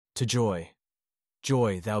To joy.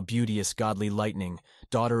 Joy, thou beauteous godly lightning,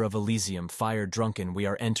 daughter of Elysium, fire drunken, we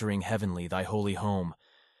are entering heavenly, thy holy home.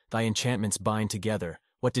 Thy enchantments bind together,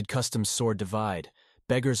 what did custom's sword divide?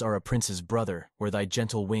 Beggars are a prince's brother, where thy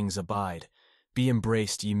gentle wings abide. Be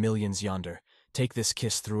embraced, ye millions yonder, take this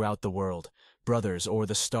kiss throughout the world. Brothers, o'er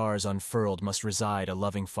the stars unfurled must reside a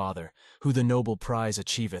loving father, who the noble prize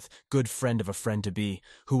achieveth, good friend of a friend to be,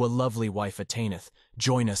 who a lovely wife attaineth,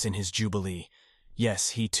 join us in his jubilee. Yes,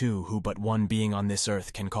 he too, who but one being on this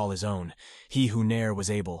earth can call his own, he who ne'er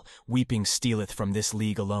was able, weeping stealeth from this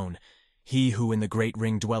league alone. He who in the great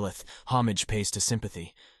ring dwelleth, homage pays to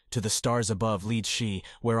sympathy, to the stars above leads she,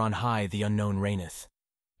 where on high the unknown reigneth.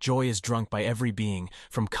 Joy is drunk by every being,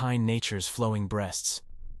 from kind nature's flowing breasts.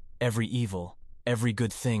 Every evil, every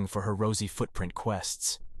good thing for her rosy footprint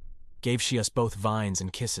quests. Gave she us both vines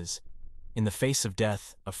and kisses, in the face of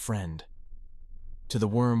death, a friend. To the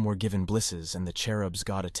worm were given blisses, and the cherubs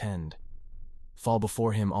God attend. Fall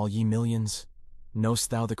before him, all ye millions. Know'st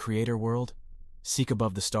thou the Creator world? Seek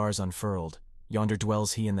above the stars unfurled, yonder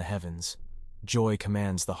dwells he in the heavens. Joy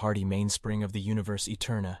commands the hearty mainspring of the universe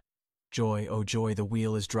eterna. Joy, O joy, the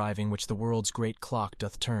wheel is driving which the world's great clock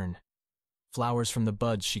doth turn. Flowers from the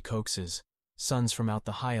buds she coaxes, suns from out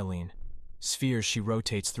the hyaline. Spheres she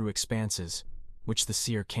rotates through expanses, which the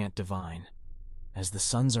seer can't divine. As the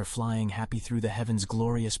suns are flying happy through the heaven's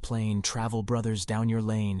glorious plain, travel, brothers, down your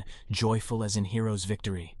lane, joyful as in hero's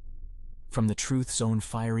victory. From the truth's own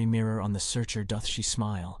fiery mirror on the searcher doth she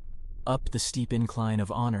smile. Up the steep incline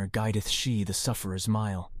of honor guideth she the sufferer's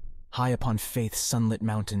mile. High upon faith's sunlit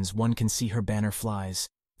mountains one can see her banner flies.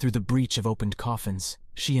 Through the breach of opened coffins,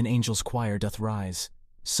 she an angel's choir doth rise.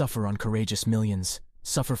 Suffer on courageous millions,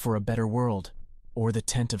 suffer for a better world. O'er the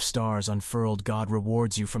tent of stars unfurled God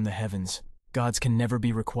rewards you from the heavens. Gods can never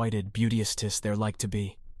be requited, beauteous 'tis their like to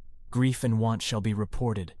be. Grief and want shall be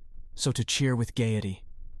reported, so to cheer with gaiety.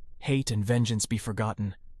 Hate and vengeance be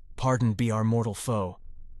forgotten, pardon be our mortal foe.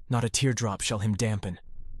 Not a teardrop shall him dampen,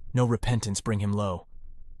 no repentance bring him low.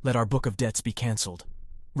 Let our book of debts be cancelled,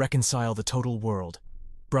 reconcile the total world.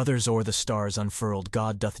 Brothers, o'er the stars unfurled,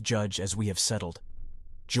 God doth judge as we have settled.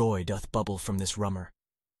 Joy doth bubble from this rummer,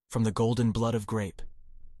 from the golden blood of grape.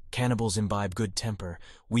 Cannibals imbibe good temper,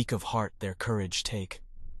 weak of heart their courage take.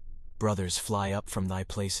 Brothers, fly up from thy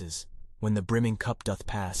places, when the brimming cup doth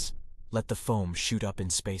pass, let the foam shoot up in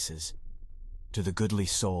spaces. To the goodly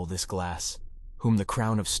soul this glass, whom the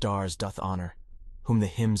crown of stars doth honor, whom the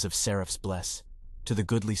hymns of seraphs bless, to the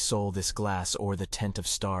goodly soul this glass o'er the tent of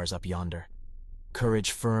stars up yonder.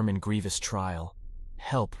 Courage firm in grievous trial,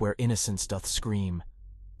 help where innocence doth scream,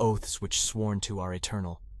 oaths which sworn to are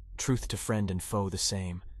eternal, truth to friend and foe the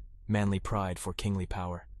same, manly pride for kingly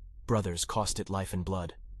power. Brothers, cost it life and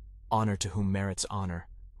blood, honor to whom merits honor,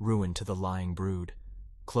 ruin to the lying brood.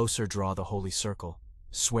 Closer draw the holy circle,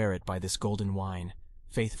 swear it by this golden wine,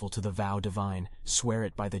 faithful to the vow divine, swear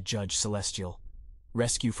it by the judge celestial.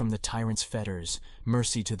 Rescue from the tyrant's fetters,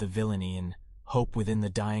 mercy to the villainy in, hope within the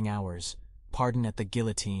dying hours, pardon at the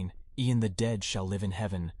guillotine, e'en the dead shall live in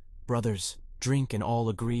heaven. Brothers, drink and all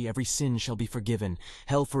agree, every sin shall be forgiven,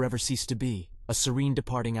 hell forever cease to be, a serene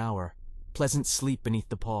departing hour, pleasant sleep beneath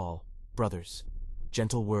the pall. Brothers,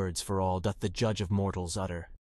 gentle words for all doth the judge of mortals utter.